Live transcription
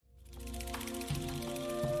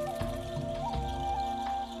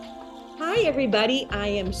Hi, everybody. I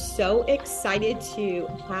am so excited to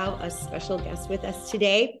have a special guest with us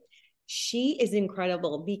today. She is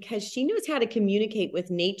incredible because she knows how to communicate with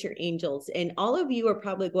nature angels. And all of you are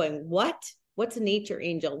probably going, What? What's a nature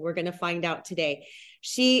angel? We're going to find out today.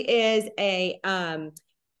 She is a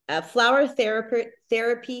flower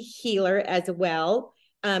therapy healer as well.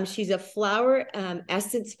 She's a flower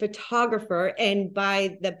essence photographer. And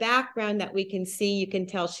by the background that we can see, you can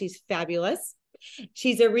tell she's fabulous.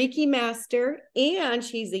 She's a Reiki master and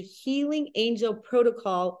she's a healing angel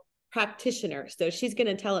protocol practitioner. So she's going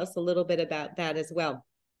to tell us a little bit about that as well.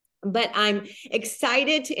 But I'm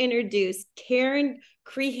excited to introduce Karen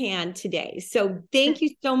Crehan today. So thank you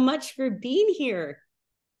so much for being here.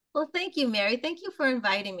 Well, thank you, Mary. Thank you for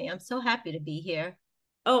inviting me. I'm so happy to be here.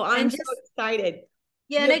 Oh, I'm And so just, excited.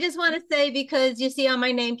 yeah, and You I just want to say, because you see on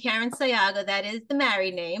my name, Karen Sayaga, that is the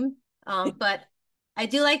married name. But I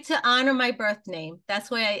do like to honor my birth name. That's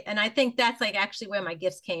why and I think that's like actually where my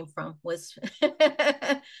gifts came from was,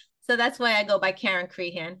 so that's why I go by Karen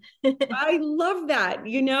Crehan. I love that.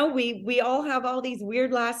 We all have all these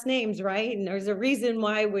weird last names, right? And there's a reason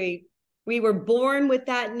why we were born with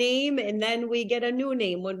that name and then we get a new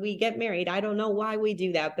name when we get married. I don't know why we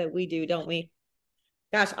do that, but we do, don't we?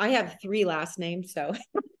 Gosh, I have three last names, so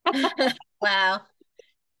Wow.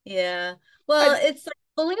 Yeah. Well, it's like,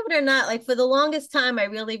 believe it or not, like for the longest time, I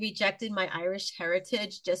really rejected my Irish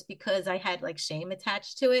heritage just because I had like shame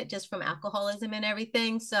attached to it, just from alcoholism and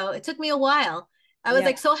everything. So it took me a while. I was yeah.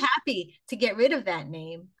 like so happy to get rid of that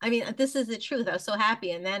name. I mean, this is the truth. I was so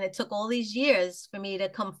happy. And then it took all these years for me to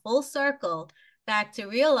come full circle back to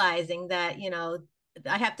realizing that,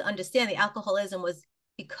 I have to understand the alcoholism was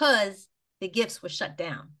because the gifts were shut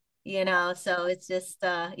down. So it's just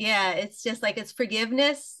yeah, it's just like it's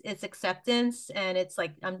forgiveness, it's acceptance, and it's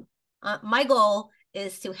like I'm my goal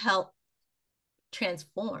is to help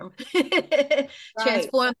transform Right.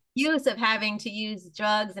 transform the use of having to use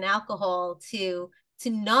drugs and alcohol to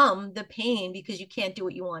numb the pain because you can't do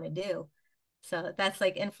what you want to do. So that's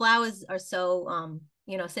like, and flowers are so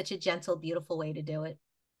such a gentle, beautiful way to do it.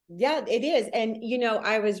 Yeah, it is. And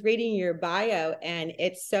I was reading your bio and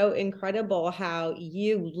it's so incredible how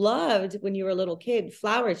you loved when you were a little kid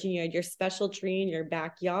flowers, and you had your special tree in your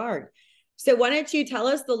backyard. So why don't you tell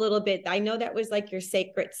us a little bit? I know that was like your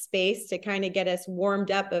sacred space to kind of get us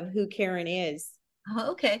warmed up of who Karen is.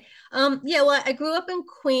 Oh, okay. Yeah, well, I grew up in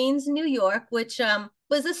Queens, New York, which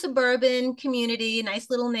was a suburban community, nice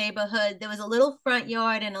little neighborhood. There was a little front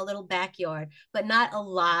yard and a little backyard, but not a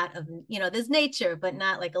lot of, there's nature, but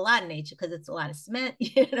not like a lot of nature because it's a lot of cement,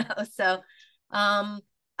 So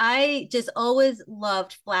I just always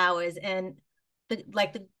loved flowers, and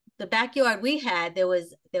the backyard we had, there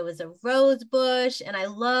was a rose bush, and I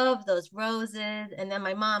loved those roses. And then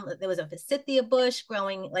my mom, there was a forsythia bush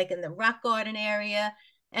growing like in the rock garden area,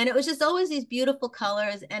 and it was just always these beautiful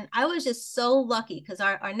colors. And I was just so lucky because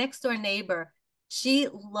our next door neighbor, she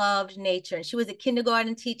loved nature, and she was a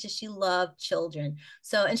kindergarten teacher. She loved children.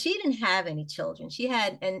 So, and she didn't have any children. She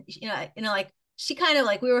had, and like she kind of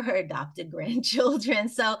like we were her adopted grandchildren.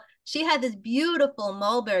 So she had this beautiful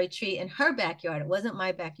mulberry tree in her backyard. It wasn't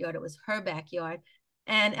my backyard, it was her backyard.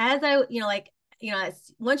 And as I,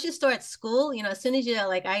 once you start school, as soon as you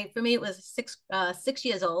like, for me, it was 6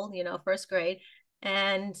 years old, first grade.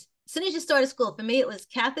 And as soon as you started school, for me, it was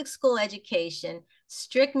Catholic school education,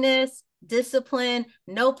 strictness, discipline,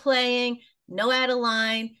 no playing, no out of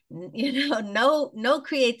line, no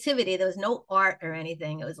creativity. There was no art or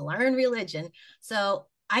anything. It was learn religion. So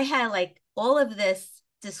I had like all of this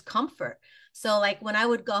discomfort. So like when I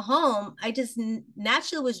would go home, I just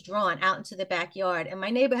naturally was drawn out into the backyard, and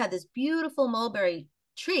my neighbor had this beautiful mulberry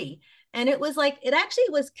tree, and it was like it actually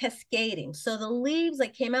was cascading. So the leaves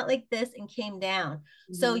like came out like this and came down.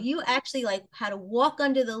 So Mhm. you actually like had to walk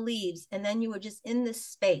under the leaves, and then you were just in this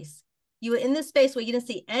space. You were in this space where you didn't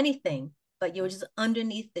see anything, but you were just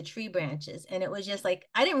underneath the tree branches. And it was just like,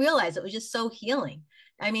 I didn't realize it was just so healing.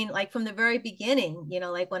 I mean, like from the very beginning,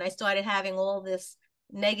 like when I started having all this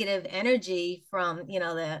negative energy from,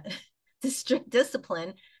 the strict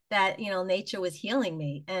discipline, that, nature was healing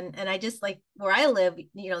me. And I just like where I live,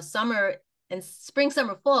 summer and spring,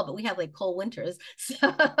 summer, fall, but we have like cold winters.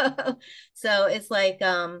 So it's like,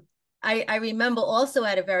 I remember also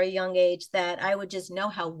at a very young age that I would just know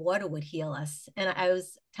how water would heal us. And I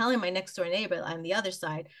was telling my next door neighbor on the other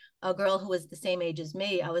side, a girl who was the same age as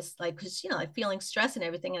me, I was like, because, like feeling stress and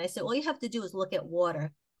everything. And I said, all you have to do is look at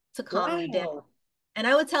water to calm you down. Wow. And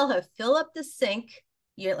I would tell her, fill up the sink,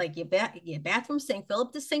 your bathroom sink, fill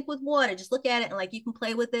up the sink with water. Just look at it, and like you can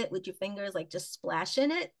play with it with your fingers, like just splash in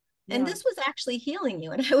it. And Yeah. this was actually healing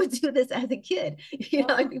you. And I would do this as a kid. I'd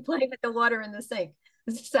Oh, be playing with the water in the sink.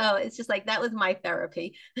 So it's just like that was my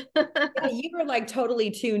therapy. yeah, you were like totally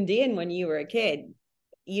tuned in when you were a kid.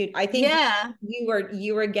 I think Yeah.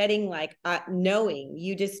 you were getting like knowing.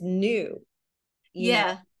 You just knew, you know.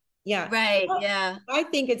 Yeah. Yeah. Right. Well, Yeah. I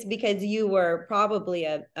think it's because you were probably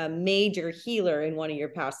a major healer in one of your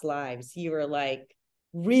past lives. You were like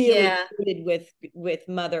really Yeah. rooted with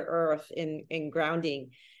Mother Earth and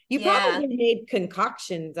grounding. You Yeah. probably made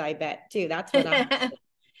concoctions, I bet too. That's what I'm.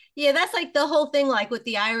 Yeah, that's like the whole thing, like with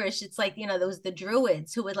the Irish. It's like, those the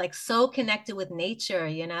Druids who were like so connected with nature,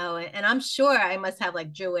 and I'm sure I must have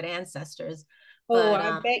like Druid ancestors. Oh, But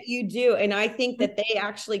I bet you do. And I think that they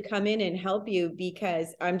actually come in and help you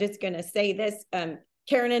because I'm just going to say this.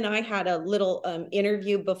 Karen and I had a little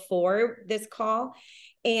interview before this call,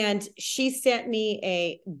 and she sent me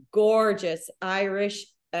a gorgeous iris.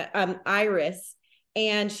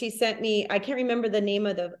 And she sent me, I can't remember the name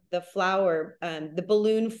of the flower, the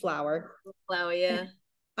balloon flower. flower, yeah.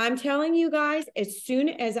 I'm telling you guys, as soon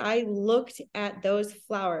as I looked at those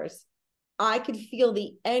flowers, I could feel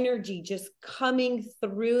the energy just coming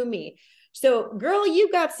through me. So, girl, you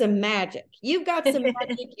got some magic. You've got some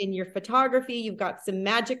magic in your photography. You've got some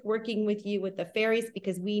magic working with you with the fairies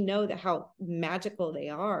because we know that how magical they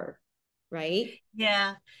are, right?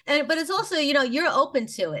 Yeah. But it's also, you're open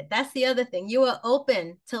to it. That's the other thing. You are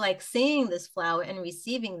open to like seeing this flower and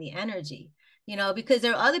receiving the energy, because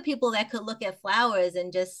there are other people that could look at flowers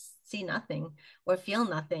and just see nothing or feel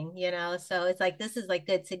nothing. So it's like this is like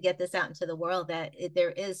good to get this out into the world that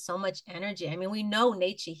there is so much energy. I mean, we know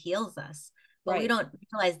nature heals us, but we Right. don't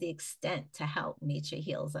realize the extent to how nature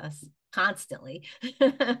heals us constantly.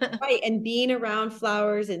 Right. And being around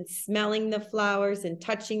flowers and smelling the flowers and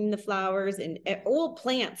touching the flowers and all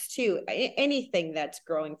plants too, anything that's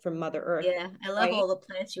growing from Mother Earth, Yeah, I love right? all the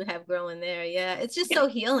plants you have growing there. Yeah, it's just so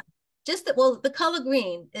healing. Well, the color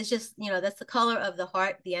green is just, that's the color of the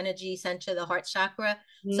heart, the energy center, the heart chakra.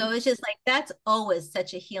 So Mhm. it's just like that's always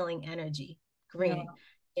such a healing energy, Yeah. green,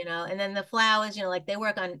 and then the flowers, like they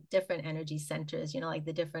work on different energy centers, like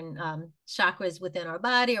the different chakras within our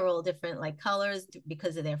body are all different like colors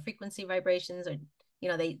because of their frequency vibrations or,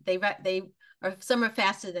 they are some are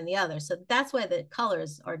faster than the others. So that's why the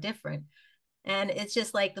colors are different. And it's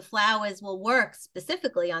just like the flowers will work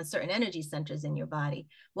specifically on certain energy centers in your body.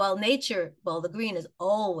 While the green is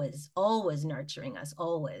always, always nurturing us,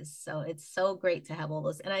 always. So it's so great to have all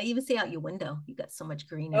those. And I even see out your window, you got so much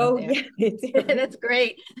green out Oh, there. yeah. It's That's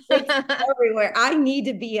great. it's everywhere. I need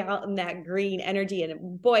to be out in that green energy.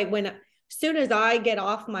 And boy, as soon as I get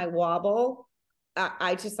off my wobble,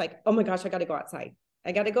 I just like, oh my gosh, I got to go outside.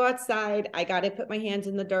 I got to go outside. I got to put my hands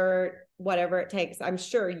in the dirt, whatever it takes. I'm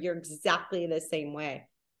sure you're exactly the same way.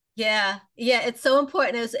 Yeah, yeah, it's so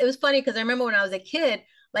important. It was funny because I remember when I was a kid,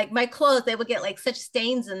 like my clothes, they would get like such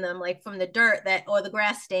stains in them, like from the dirt that or the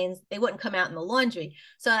grass stains, they wouldn't come out in the laundry.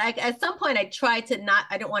 So at some point I tried to not,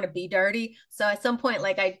 I don't want to be dirty. So at some point,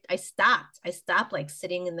 like I stopped. I stopped like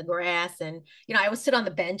sitting in the grass and I would sit on the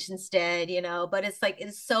bench instead. But it's like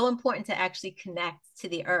it's so important to actually connect to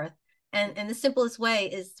the earth. And the simplest way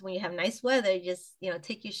is when you have nice weather, you just,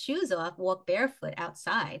 take your shoes off, walk barefoot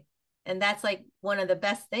outside, and that's like one of the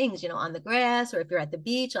best things, on the grass, or if you're at the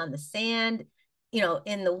beach, on the sand,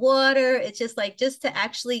 in the water. It's just like just to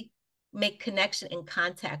actually make connection and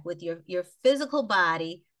contact with your physical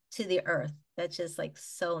body to the earth. That's just like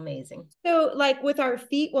so amazing. So, like with our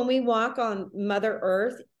feet, when we walk on Mother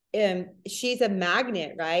Earth, she's a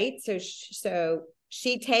magnet, right? So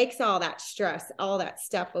she takes all that stress, all that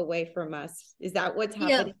stuff away from us. Is that what's Yeah.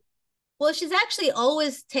 happening? Well, she's actually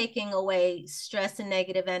always taking away stress and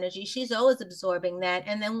negative energy. She's always absorbing that.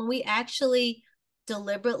 And then when we actually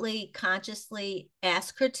deliberately, consciously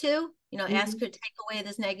ask her to, ask Mhm. her to take away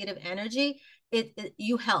this negative energy,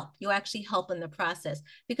 you help. You actually help in the process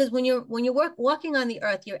because when you're walking on the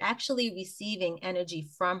earth, you're actually receiving energy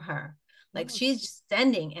from her. Like Oh, she's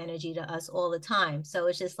sending energy to us all the time. So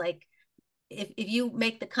it's just like if you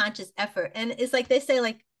make the conscious effort, and it's like they say,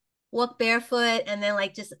 like walk barefoot and then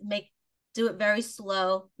like just do it very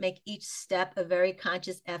slow, make each step a very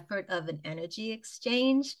conscious effort of an energy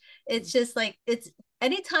exchange. It's just like it's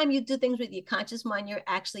anytime you do things with your conscious mind, you're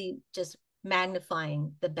actually just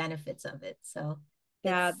magnifying the benefits of it. So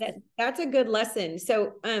yeah, it's that's a good lesson.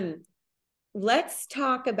 So, let's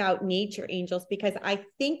talk about nature angels because I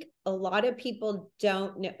think a lot of people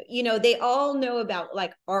don't know, they all know about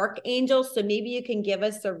like archangels. So maybe you can give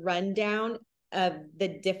us a rundown of the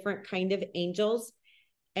different kind of angels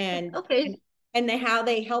and okay. and how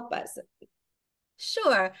they help us.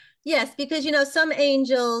 Sure. Yes, because some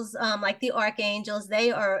angels, like the archangels,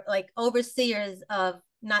 they are like overseers of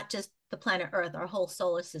not just the planet Earth, our whole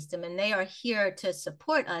solar system, and they are here to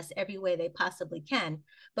support us every way they possibly can.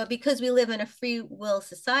 But because we live in a free will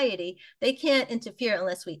society, they can't interfere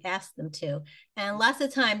unless we ask them to. And lots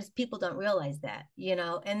of times people don't realize that.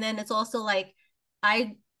 And then it's also like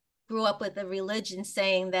I grew up with a religion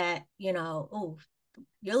saying that, oh,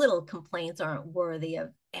 your little complaints aren't worthy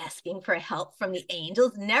of asking for help from the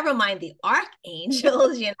angels, never mind the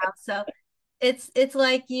archangels. So it's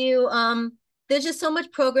like there's just so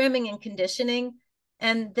much programming and conditioning.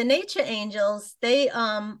 And the nature angels, they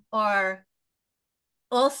are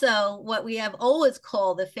also what we have always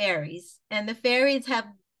called the fairies. And the fairies have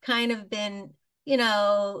kind of been,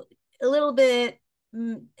 a little bit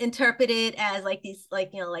interpreted as like these,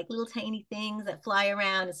 like, like little tiny things that fly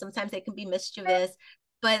around. And sometimes they can be mischievous,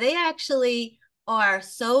 but they actually are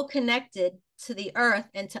so connected to the earth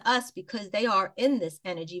and to us because they are in this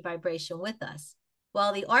energy vibration with us.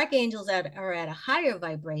 While the archangels are at a higher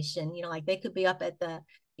vibration, like they could be up at the,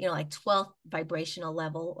 like 12th vibrational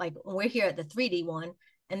level. Like we're here at the 3D one.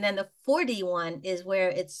 And then the 4D one is where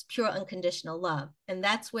it's pure unconditional love. And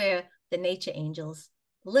that's where the nature angels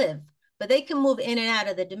live. But they can move in and out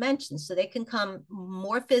of the dimensions. So they can come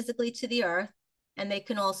more physically to the earth, and they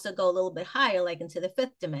can also go a little bit higher, like into the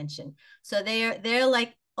fifth dimension. So they're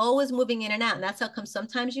like always moving in and out. And that's how come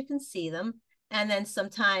sometimes you can see them, and then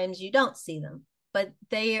sometimes you don't see them. But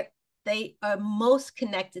they are most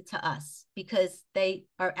connected to us because they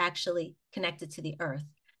are actually connected to the earth.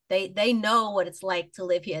 They know what it's like to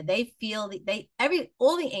live here. They feel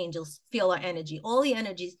all the angels feel our energy. All the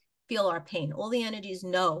energies feel our pain. All the energies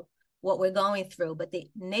know what we're going through. But the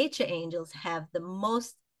nature angels have the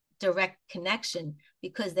most direct connection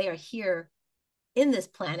because they are here in this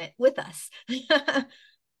planet with us.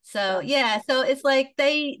 So yeah, so it's like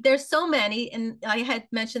there's so many, and I had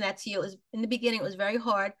mentioned that to you. It was in the beginning, it was very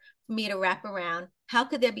hard for me to wrap around. How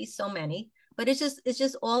could there be so many? But it's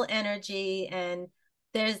just all energy, and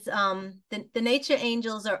there's the nature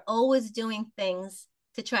angels are always doing things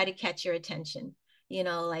to try to catch your attention.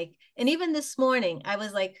 Like, and even this morning, I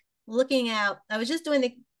was like looking out, I was just doing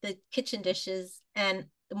the kitchen dishes and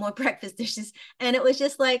more breakfast dishes. And it was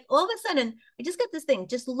just like all of a sudden, I just got this thing,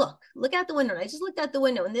 just look out the window. And I just looked out the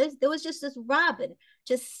window, and there was just this robin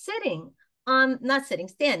just sitting on, not sitting,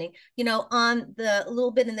 standing, on the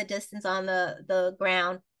little bit in the distance on the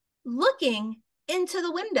ground, looking into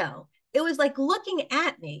the window. It was like looking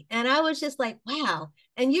at me. And I was just like, wow.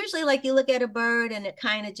 And usually, like, you look at a bird and it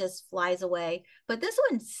kind of just flies away. But this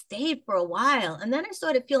one stayed for a while. And then I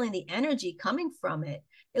started feeling the energy coming from it.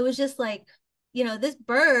 It was just like, this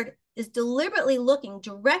bird is deliberately looking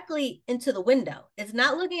directly into the window. It's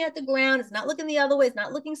not looking at the ground. It's not looking the other way. It's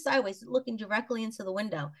not looking sideways. It's looking directly into the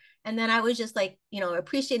window. And then I was just like,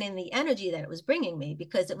 appreciating the energy that it was bringing me,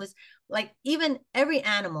 because it was like, even every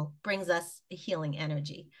animal brings us a healing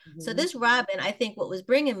energy. Mm-hmm. So this robin, I think what was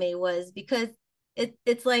bringing me was because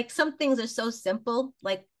it's like some things are so simple.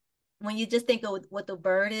 Like when you just think of what the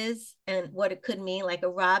bird is and what it could mean, like a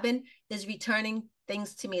robin is returning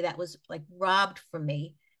things to me that was like robbed from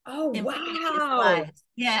me. Oh, in previous wow. lives.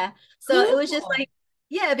 Yeah. So Cool. it was just like,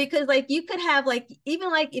 yeah, because like you could have like, even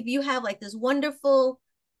like if you have like this wonderful,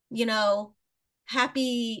 you know,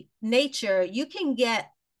 happy nature, you can get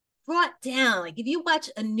brought down. Like if you watch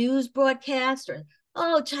a news broadcast or,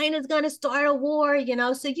 oh, China's going to start a war,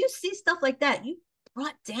 so you see stuff like that, you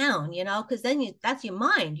brought down, because then that's your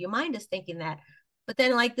mind. Your mind is thinking that. But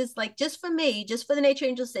then like this, like just for me, just for the nature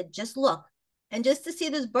angel said, just look. And just to see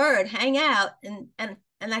this bird hang out and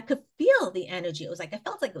I could feel the energy. It was like, I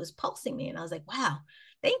felt like it was pulsing me. And I was like, wow,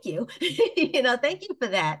 thank you. Thank you for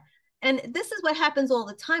that. And this is what happens all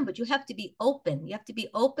the time, but you have to be open. You have to be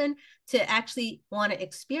open to actually want to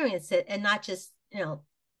experience it and not just,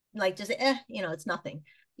 like just, it's nothing,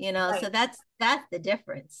 Right. so that's the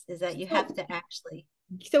difference, is that you have to actually.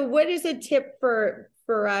 So what is a tip for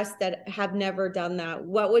us that have never done that?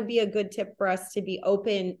 What would be a good tip for us to be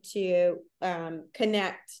open to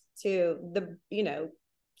connect to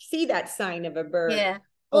see that sign of a bird Yeah.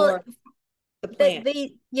 Well, or the plant?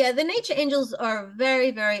 the nature angels are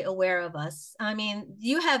very, very aware of us. I mean,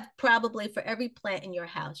 you have probably, for every plant in your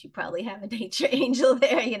house, you probably have a nature angel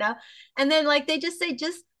there, and then like they just say,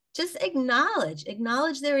 just acknowledge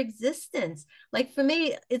their existence. Like for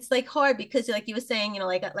me, it's like hard because like you were saying,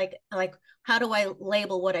 like how do I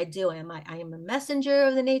label what I do? I am a messenger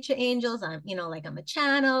of the nature angels. Like I'm a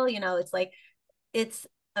channel, it's like it's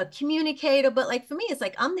a communicator. But like for me, it's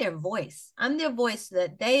like I'm their voice. I'm their voice, so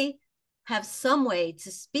that they have some way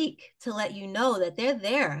to speak to let you know that they're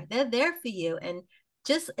there for you. And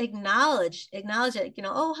just acknowledge it,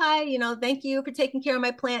 oh, hi, thank you for taking care of my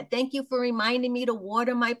plant, thank you for reminding me to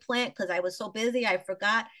water my plant because I was so busy I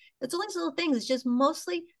forgot. It's all these little things. It's just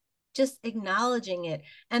mostly just acknowledging it.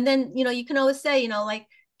 And then you can always say, like,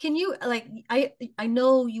 can you, like, I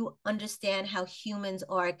know you understand how humans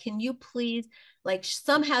are, can you please, like,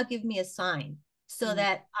 somehow give me a sign so Mm.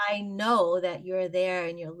 that I know that you're there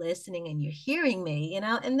and you're listening and you're hearing me,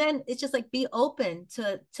 and then it's just like, be open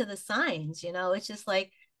to the signs. It's just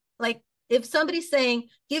like if somebody's saying,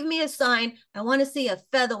 give me a sign, I want to see a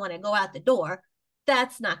feather when I go out the door,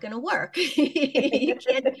 that's not going to work. You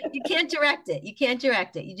can't direct it. You can't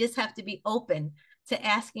direct it. You just have to be open to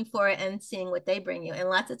asking for it and seeing what they bring you. And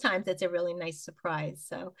lots of times it's a really nice surprise.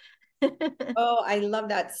 So Oh, I love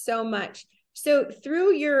that so much. So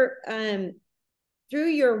through your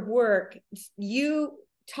work, you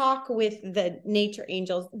talk with the nature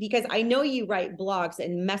angels, because I know you write blogs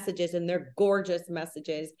and messages, and they're gorgeous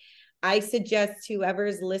messages. I suggest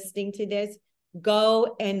whoever's listening to this,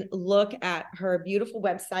 go and look at her beautiful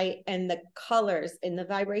website, and the colors and the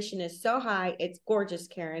vibration is so high. It's gorgeous,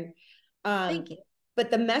 Karen. thank you. But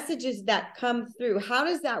the messages that come through, how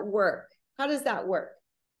does that work? How does that work?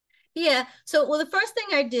 Yeah. So, well, the first thing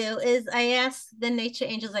I do is I ask the nature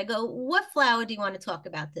angels, I go, what flower do you want to talk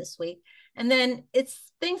about this week? And then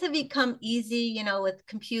things have become easy, with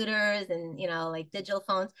computers and, like digital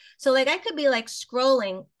phones. So, like, I could be like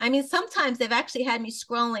scrolling. I mean, sometimes they've actually had me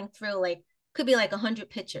scrolling through, like, could be like 100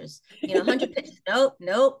 pictures, 100 pictures. Nope,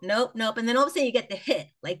 nope, nope, nope. And then all of a sudden you get the hit,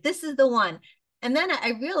 like, this is the one. And then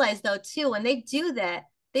I realized, though, too, when they do that,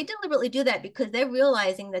 they deliberately do that because they're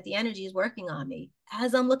realizing that the energy is working on me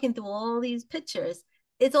as I'm looking through all these pictures.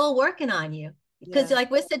 It's all working on you because, Yeah. like,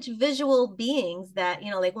 we're such visual beings that,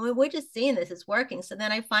 like, when we're just seeing this, it's working. So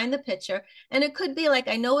then I find the picture, and it could be like,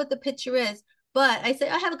 I know what the picture is, but I say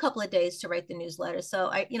I have a couple of days to write the newsletter, so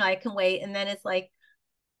I can wait. And then it's like,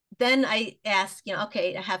 then I ask,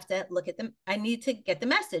 okay, I have to look at them, I need to get the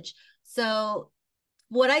message. So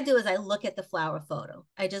what I do is I look at the flower photo.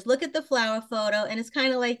 I just look at the flower photo, and it's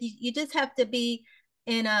kind of like you just have to be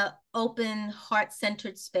in a open,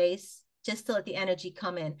 heart-centered space just to let the energy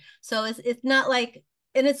come in. So it's not like,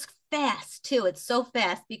 and it's fast too. It's so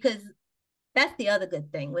fast because that's the other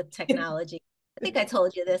good thing with technology. I think I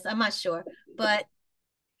told you this, I'm not sure, but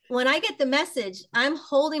when I get the message, I'm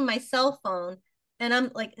holding my cell phone, and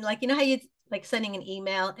I'm like how you like sending an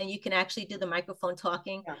email and you can actually do the microphone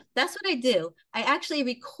talking. Yeah. That's what I do. I actually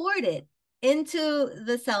record it into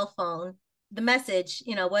the cell phone, the message,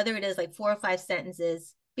 whether it is like 4 or 5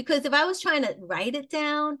 sentences. Because if I was trying to write it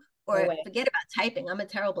down, No or way. forget about typing, I'm a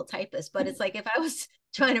terrible typist, but it's like if I was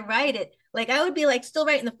trying to write it, like I would be like still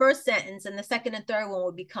writing the first sentence and the second and third one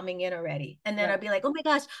would be coming in already. And then Yeah. I'd be like, oh my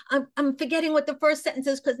gosh, I'm forgetting what the first sentence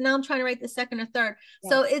is because now I'm trying to write the second or third. Yeah.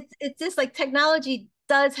 So it's just like technology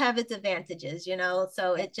does have its advantages,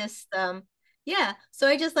 So Yeah. it just yeah. So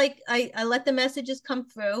I just like I let the messages come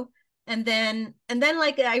through, and then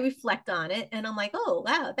like I reflect on it, and I'm like, oh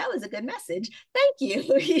wow, that was a good message. Thank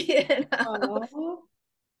you. Oh,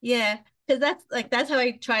 Yeah, because that's how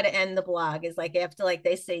I try to end the blog, is like after like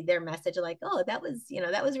they say their message, like, oh, that was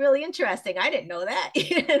really interesting. I didn't know that.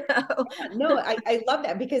 yeah. No, I love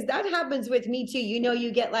that, because that happens with me too.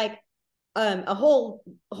 You get like a whole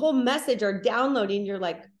message or downloading, you're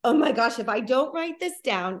like, oh my gosh, if I don't write this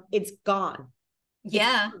down, it's gone. It's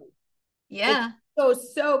Yeah, it's yeah.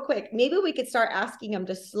 so quick. Maybe we could start asking them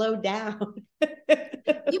to slow down.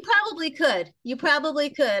 You probably could. You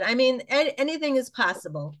probably could. I mean, anything is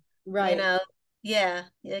possible, you Right. know. Yeah,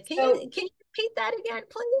 yeah. Can you So can you repeat that again,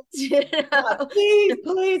 please? please,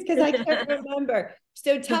 please, because I can't remember.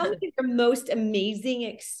 So tell me your most amazing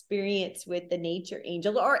experience with the nature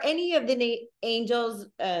angel, or any of the angels,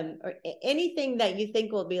 or anything that you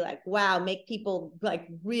think will be like, wow, make people like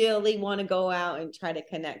really want to go out and try to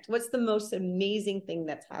connect. What's the most amazing thing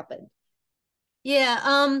that's happened?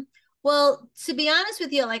 Yeah. Well, to be honest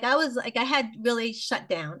with you, like I had really shut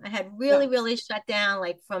down. I had Yeah. really, really shut down,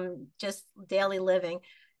 like from just daily living.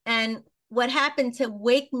 And what happened to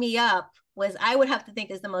wake me up was, I would have to think,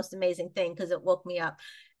 is the most amazing thing because it woke me up.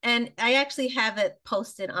 And I actually have it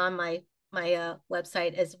posted on my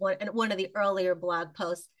website as one of the earlier blog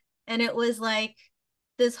posts. And it was like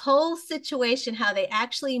this whole situation, how they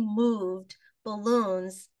actually moved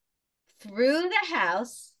balloons through the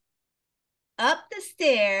house, up the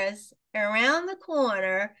stairs, around the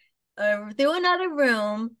corner, through another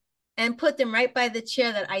room, and put them right by the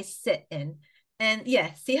chair that I sit in. And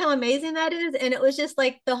yeah, see how amazing that is? And it was just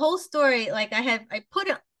like the whole story. Like I put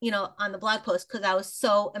it, on the blog post because I was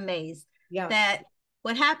so amazed. Yeah. that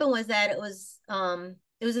what happened was that it was in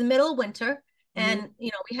the middle of winter, Hmm. and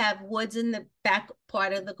we have woods in the back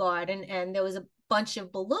part of the garden, and there was a bunch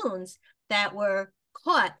of balloons that were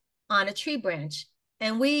caught on a tree branch.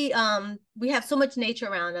 And we have so much nature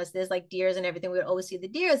around us. There's like deers and everything. We would always see the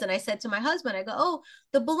deers. And I said to my husband, I go, "Oh,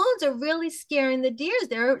 the balloons are really scaring the deers.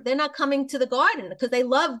 They're not coming to the garden because they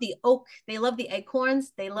love the oak, they love the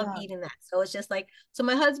acorns, they love Yeah. eating that." So it's just like, so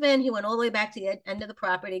my husband, he went all the way back to the end of the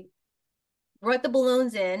property, brought the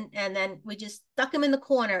balloons in, and then we just stuck them in the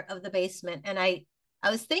corner of the basement. And I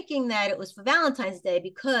was thinking that it was for Valentine's Day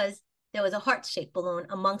because there was a heart-shaped balloon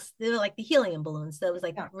amongst, they were like the helium balloons. There was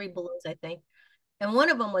like Yeah. 3 balloons, I think. And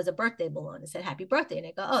one of them was a birthday balloon. It said happy birthday. And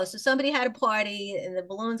I go, oh, so somebody had a party and the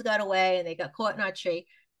balloons got away and they got caught in our tree.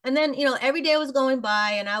 And then, every day was going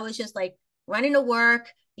by and I was just like running to work,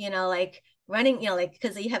 like running, like,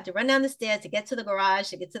 because you have to run down the stairs to get to the garage,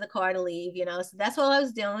 to get to the car to leave, So that's all I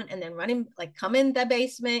was doing. And then running, like, come in the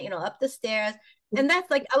basement, up the stairs. And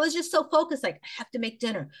that's like, I was just so focused, like, I have to make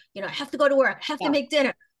dinner, I have to go to work, I have to Yeah. make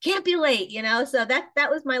dinner, can't be late, So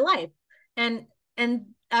that was my life. And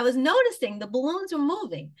I was noticing the balloons were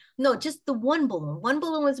moving. No, just the one balloon. One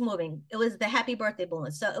balloon was moving. It was the happy birthday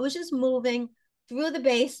balloon. So it was just moving through the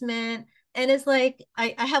basement. And it's like,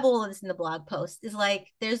 I have all of this in the blog post. It's like,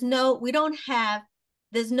 there's no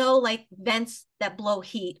like vents that blow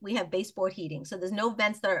heat. We have baseboard heating. So there's no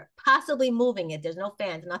vents that are possibly moving it. There's no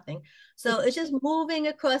fans, nothing. So it's just moving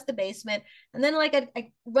across the basement. And then like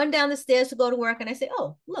I run down the stairs to go to work and I say,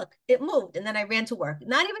 oh, look, it moved. And then I ran to work,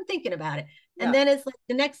 not even thinking about it. And Yeah. then it's like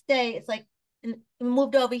the next day, it's like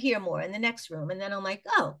moved over here more in the next room. And then I'm like,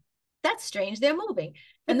 oh, that's strange. They're moving.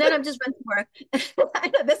 And then I'm just run to work. I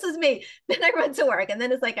know this is me. Then I run to work. And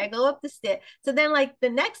then it's like I go up the stairs. So then like the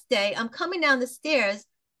next day, I'm coming down the stairs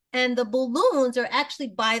and the balloons are actually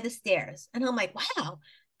by the stairs. And I'm like, wow,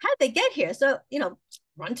 how'd they get here? So,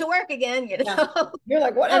 run to work again, Yeah. You're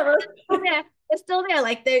like, And whatever. they're still there.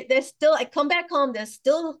 Like they're still, I come back home, they're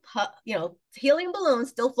still, helium balloons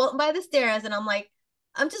still floating by the stairs. And I'm like,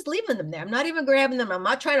 I'm just leaving them there. I'm not even grabbing them. I'm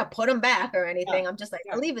not trying to put them back or Yeah. anything. I'm just like,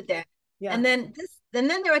 Yeah. I'll leave it there. Yeah. And then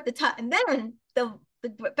they're at the top. And then the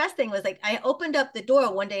best thing was like, I opened up the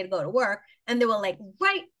door one day to go to work and they were like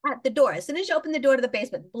right at the door. As soon as you open the door to the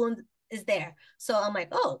basement, the balloon is there. So I'm like,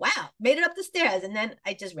 oh, wow, made it up the stairs. And then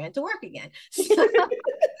I just ran to work again. So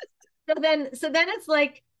then it's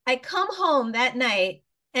like I come home that night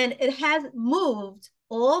and it has moved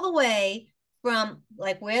all the way from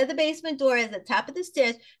like where the basement door is at the top of the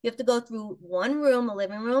stairs. You have to go through one room, a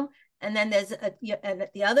living room, and then and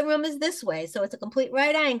the other room is this way. So it's a complete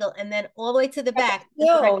right angle. And then all the way to the back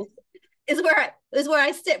Skills. is where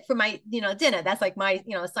I sit for my, dinner. That's like my,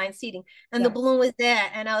 assigned seating. And the Yeah. balloon was there.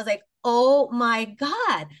 And I was like, oh my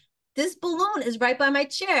God, this balloon is right by my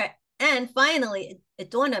chair. And finally, it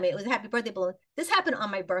dawned on me, it was a happy birthday balloon. This happened on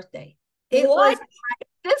my birthday. It was What?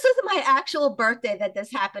 This was my actual birthday that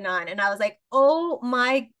this happened on. And I was like, oh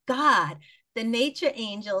my God, the nature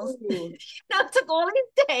angels Ooh. took all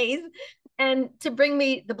these days and to bring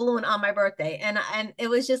me the balloon on my birthday. And it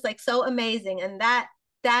was just like so amazing. And that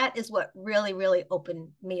is what really, really opened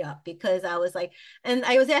me up because I was like, and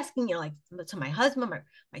I was asking, like to my husband,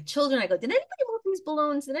 my children, I go, did anybody move these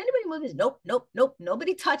balloons? Did anybody move these? Nope, nope, nope.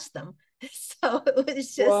 Nobody touched them. So it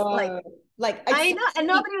was just like, Whoa. Like I know, and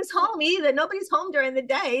nobody was home either. Nobody's home during the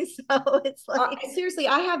day. So it's like, seriously,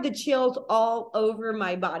 I have the chills all over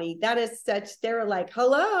my body. That is such, they're like,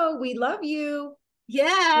 hello, we love you.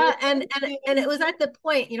 yeah. And it was at the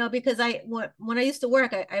point, because when I used to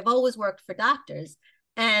work, I've always worked for doctors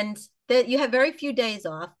and that you have very few days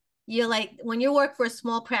off. You're like, when you work for a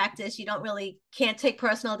small practice, you don't really can't take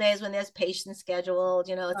personal days when there's patients scheduled,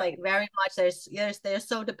 it's Right. like very much they're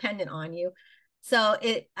so dependent on you. So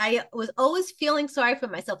I was always feeling sorry for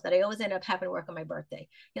myself that I always end up having to work on my birthday.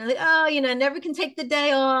 Like, oh, never can take the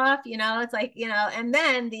day off, it's like, and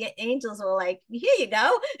then the angels were like, here you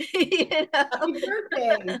go. Happy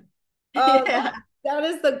birthday. Oh, Yeah. that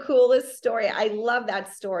is the coolest story. I love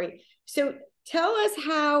that story. So tell us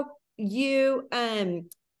how you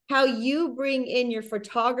bring in your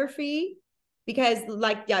photography because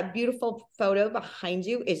like that beautiful photo behind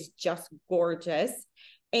you is just gorgeous.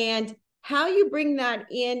 And how you bring that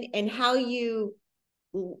in and how you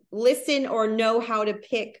listen or know how to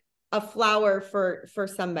pick a flower for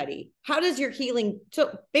somebody. How does your healing,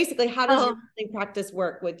 so basically how does your Oh, healing practice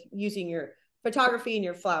work with using your photography and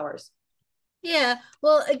your flowers? yeah.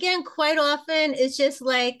 Well, again, quite often it's just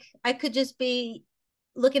like I could just be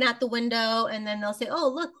looking out the window and then they'll say, oh,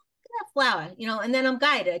 look at that flower, and then I'm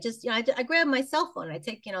guided. I just, I grab my cell phone. I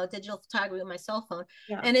take, digital photography with my cell phone.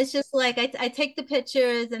 Yeah. And it's just like I take the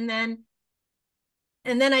pictures and then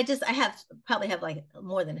and then I have probably have like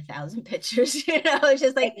more than 1,000 pictures. It's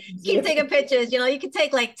just like keep taking pictures. You can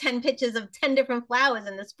take like 10 pictures of 10 different flowers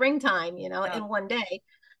in the springtime, Yeah. in one day.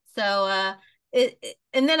 So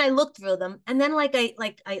and then I look through them, and then like I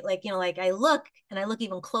look and I look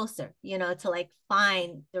even closer, to like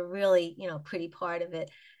find the really, pretty part of it.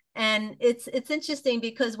 And it's interesting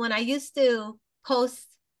because when I used to post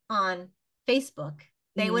on Facebook,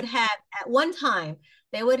 they Mhm. would have at one time,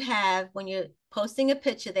 they would have, when you're posting a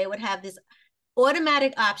picture, they would have this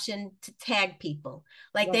automatic option to tag people.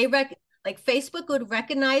 Like Yeah. like Facebook would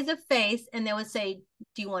recognize a face and they would say,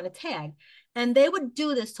 "Do you want to tag?" And they would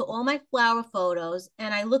do this to all my flower photos.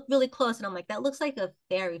 And I looked really close and I'm like, that looks like a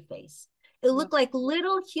fairy face. It Yeah. looked like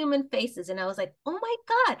little human faces. And I was like, oh my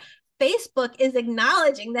God, Facebook is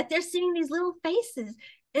acknowledging that they're seeing these little faces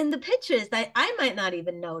in the pictures that I might not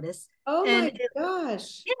even notice. Oh my And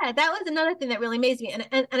gosh. yeah, that was another thing that really amazed me.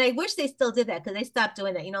 And I wish they still did that because they stopped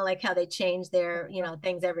doing that, like how they change their,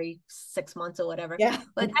 things every 6 months or whatever. Yeah.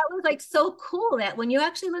 But that was like so cool that when you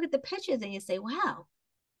actually look at the pictures and you say, wow,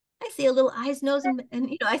 I see a little eyes, nose, and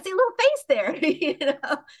I see a little face there,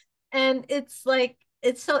 and it's like,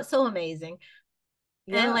 it's so amazing.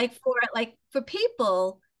 And Yeah. like for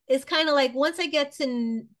people, it's kind of like once I get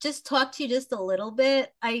to just talk to you just a little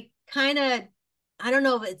bit, I don't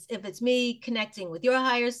know if it's me connecting with your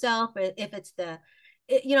higher self, or if it's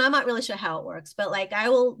I'm not really sure how it works, but like I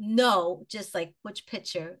will know just like which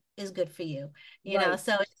picture is good for you, Right.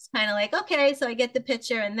 so it's kind of like, okay, so I get the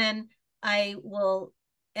picture and then I will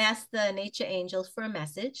ask the nature angels for a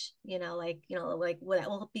message, like what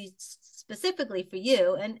will be specifically for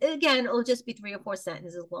you. And again, it'll just be 3 or 4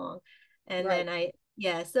 sentences long. And Right. then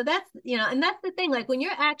yeah, so that's, and that's the thing, like when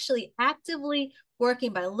you're actually actively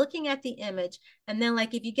working by looking at the image, and then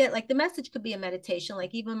like if you get like the message could be a meditation,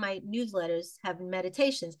 like even my newsletters have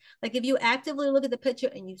meditations. Like if you actively look at the picture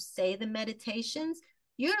and you say the meditations,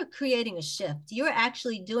 you're creating a shift. You're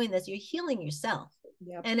actually doing this, you're healing yourself.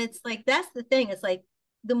 Yep. And it's like, that's the thing. It's like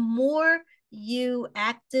the more you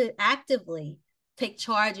actively take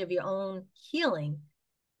charge of your own healing,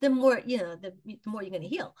 the more the more you're going to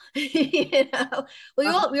heal.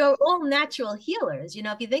 We are all natural healers.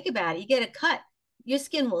 If you think about it, you get a cut, your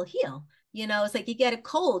skin will heal. It's like you get a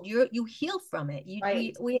cold, you heal from it. You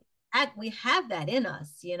Right. we have that in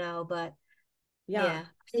us. But Yeah. yeah,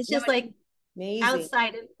 it's No, just like amazing.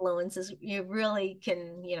 outside influences, you really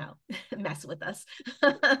can mess with us.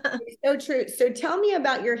 It's so true. So tell me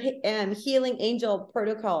about your healing angel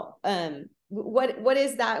protocol. What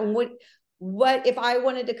is that, and what if I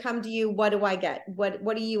wanted to come to you? What do I get?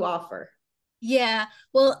 What do you offer? Yeah,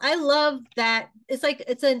 well, I love that. It's like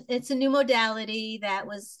it's a new modality that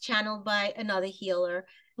was channeled by another healer.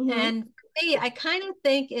 Mm-hmm. And for me, I kind of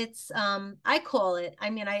think it's I call it, I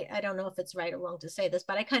mean, I don't know if it's right or wrong to say this,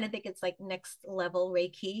 but I kind of think it's like next level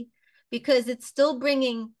Reiki, because it's still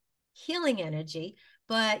bringing healing energy,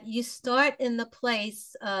 but you start in the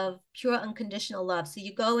place of pure unconditional love. So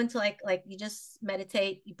you go into like you just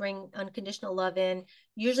meditate, you bring unconditional love in,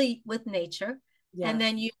 usually with nature. And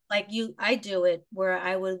Yeah. then I do it where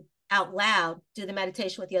I would out loud do the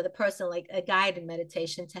meditation with the other person, like a guided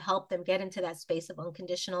meditation to help them get into that space of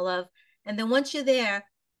unconditional love. And then once you're there,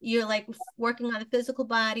 you're like working on the physical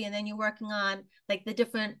body, and then you're working on like the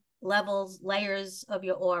different levels, layers of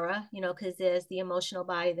your aura, because there's the emotional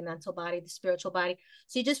body, the mental body, the spiritual body.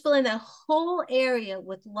 So you just fill in that whole area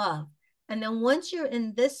with love. And then once you're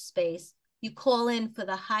in this space, you call in for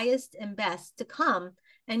the highest and best to come.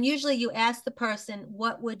 And usually you ask the person,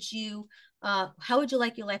 how would you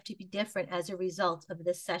like your life to be different as a result of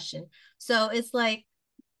this session? So it's like,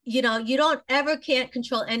 you don't ever can't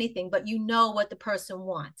control anything, but you know what the person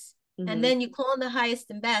wants. And Mm-hmm. then you call in the highest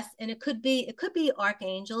and best. And it could be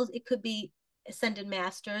archangels, it could be ascended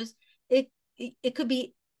masters, it could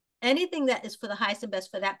be anything that is for the highest and best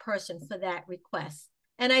for that person, for that request.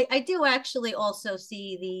 And I do actually also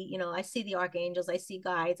see I see the archangels, I see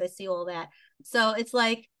guides, I see all that. So it's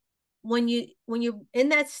like when you're in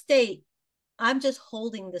that state, I'm just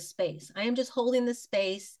holding the space. I am just holding the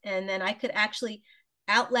space. And then I could actually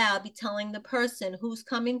out loud be telling the person who's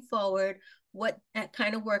coming forward what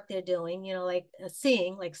kind of work they're doing,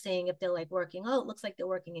 seeing if they're like working. Oh, it looks like they're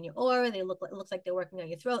working in your aura. It looks like they're working on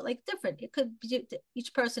your throat, like different. It could be,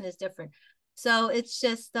 each person is different. So it's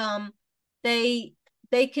just, they,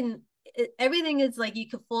 they can, everything is like you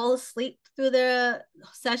could fall asleep through the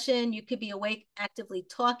session. You could be awake, actively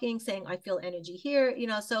talking, saying, I feel energy here,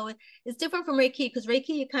 so it's different from Reiki, because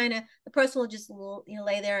Reiki, the person will just,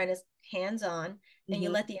 lay there and it's hands on, and you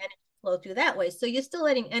Mm-hmm. let the energy flow through that way. So you're still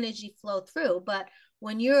letting energy flow through. But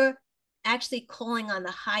when you're actually calling on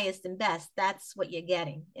the highest and best, that's what you're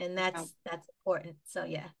getting. And Yeah. that's important. So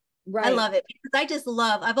yeah, I Right. love it because I just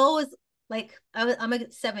love, I've always like, I'm a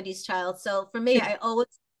 70s child. So for me, I always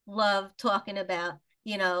love talking about,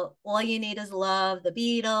 all you need is love, the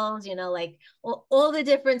Beatles, like all the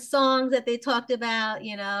different songs that they talked about,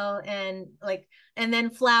 and like, and then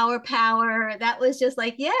flower power. That was just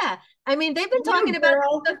like, yeah. I mean, they've been You talking about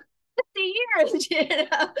girl. this for 50 years,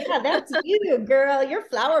 Yeah, that's you, girl. You're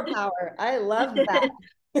flower power. I love that.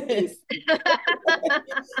 Thanks.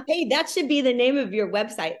 Hey, that should be the name of your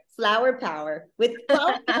website, Flower Power with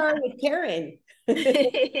Karen.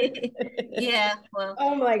 Yeah, well,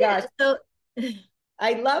 Oh my yeah. gosh. So,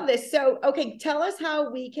 I love this. So, okay, tell us how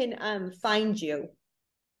we can find you.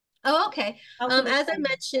 oh, okay. How can they As I find you?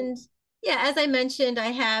 mentioned, yeah, as I mentioned, I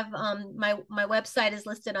have my website is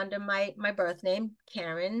listed under my birth name,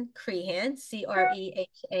 Karen Crehan,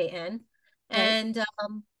 Crehan, Okay. and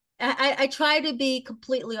I try to be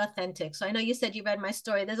completely authentic. So I know you said you read my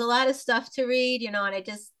story. There's a lot of stuff to read, and I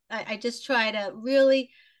just try to really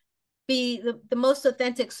be the most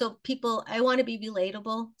authentic, so people, I want to be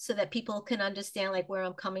relatable so that people can understand like where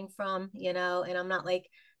I'm coming from, and I'm not like,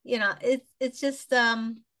 it's just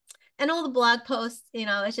and all the blog posts,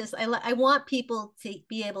 it's just I want people to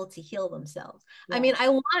be able to heal themselves. I Yeah. mean, I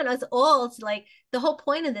want us all to, like, the whole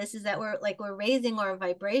point of this is that we're raising our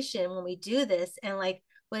vibration when we do this, and like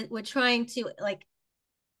we're trying to like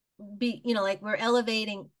be, like we're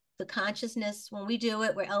elevating the consciousness. When we do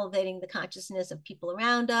it, we're elevating the consciousness of people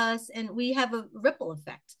around us, and we have a ripple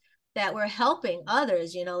effect that we're helping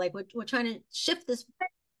others, like we're trying to shift this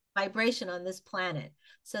vibration on this planet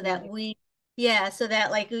so that Right. yeah, so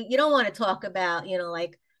that like you don't want to talk about,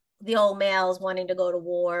 like the old males wanting to go to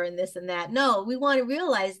war and this and that. No, we want to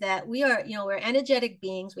realize that we are, we're energetic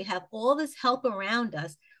beings. We have all this help around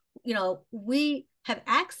us. We have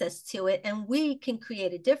access to it, and we can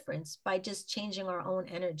create a difference by just changing our own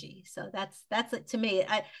energy. So that's it to me.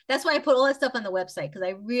 That's why I put all that stuff on the website, because I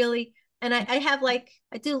really, and I have like,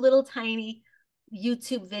 I do little tiny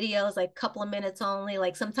YouTube videos, like a couple of minutes only.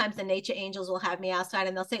 Like sometimes the nature angels will have me outside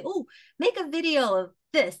and they'll say, "Oh, make a video of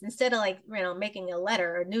this," instead of like, making a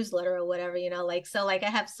letter or newsletter or whatever, like, so like I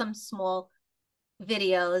have some small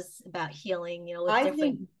videos about healing, with I different.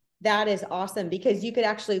 think that is awesome because you could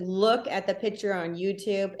actually look at the picture on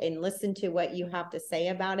YouTube and listen to what you have to say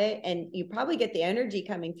about it. And you probably get the energy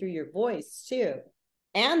coming through your voice too,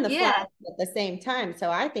 and the flowers Yeah, at the same time.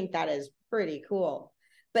 So I think that is pretty cool.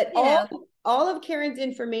 But yeah, all of Karen's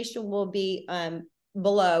information will be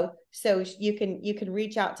below. So you can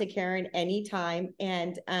reach out to Karen anytime.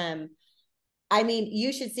 And I mean,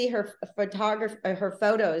 you should see her photography, her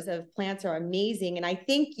photos of plants are amazing. And I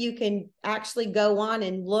think you can actually go on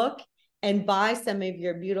and look and buy some of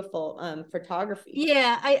your beautiful photography.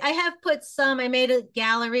 yeah. I have put some. I made a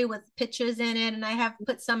gallery with pictures in it, and I have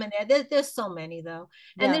put some in there. There's so many though,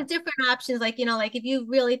 and Yeah. there's different options. Like, like if you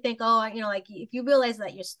really think, oh, like if you realize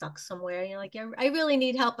that you're stuck somewhere, like I really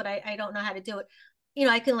need help, but I don't know how to do it.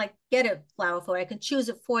 I can like get a flower for it. I can choose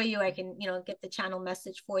it for you. I can, get the channel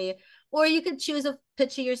message for you, or you could choose a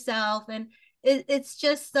picture yourself. And it's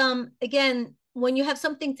just again, when you have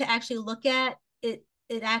something to actually look at,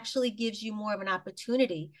 it actually gives you more of an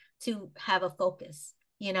opportunity to have a focus,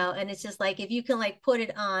 and it's just like if you can like put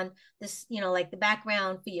it on this, like the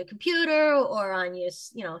background for your computer or on your,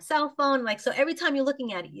 cell phone, like, so every time you're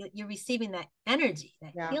looking at it, you're receiving that energy,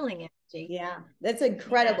 that Yeah. healing energy. Yeah, that's Yeah.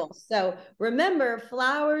 incredible. So remember,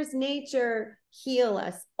 flowers, nature heal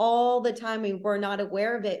us all the time. We're not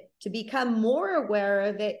aware of it. To become more aware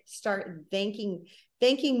of it, start thanking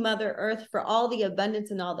Mother Earth for all the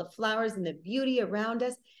abundance and all the flowers and the beauty around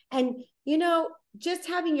us. And just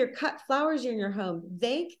having your cut flowers in your home,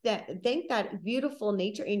 thank that beautiful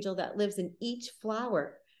nature angel that lives in each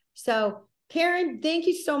flower. So Karen, thank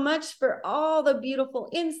you so much for all the beautiful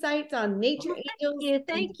insights on nature Well, angels.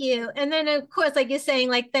 thank you. And then of course, like you're saying,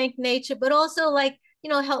 like thank nature, but also like,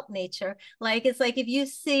 help nature. Like it's like if you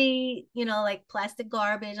see, like plastic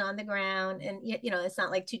garbage on the ground, and it's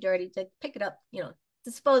not like too dirty to pick it up,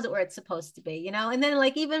 dispose it where it's supposed to be, and then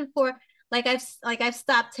like even for like I've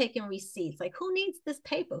stopped taking receipts. Like who needs this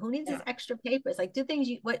paper? Who needs this Yeah, extra paper? It's like do things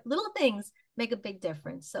what little things make a big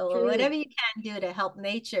difference. So truly. whatever you can do to help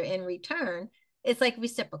nature in return, it's like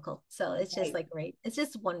reciprocal. So it's just Right. like great. It's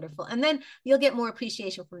just wonderful. And then you'll get more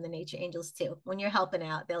appreciation from the nature angels too. When you're helping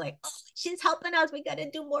out, they're like, oh, she's helping us. We got to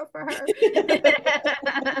do more for her.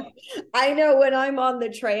 I know when I'm on the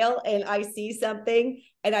trail and I see something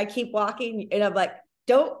and I keep walking and I'm like,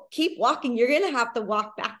 don't keep walking. You're going to have to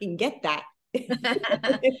walk back and get that.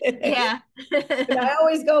 Yeah. And I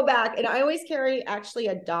always go back, and I always carry actually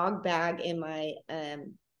a dog bag in my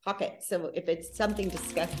pocket. So if it's something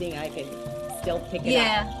disgusting, I can still pick it up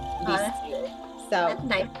Yeah. and Oh, be that's, sealed. that's So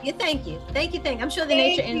nice. Yeah, thank you. Thank you. Thank you. I'm sure the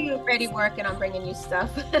nature thank is you. already working on bringing you stuff.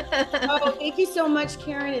 Oh, thank you so much,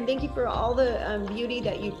 Karen, and thank you for all the beauty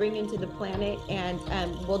that you bring into the planet. And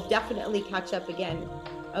we'll definitely catch up again.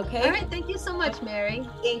 All Okay. right. Thank you so much, Mary.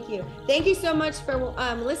 Thank you. Thank you so much for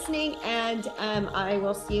listening, and I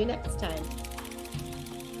will see you next time.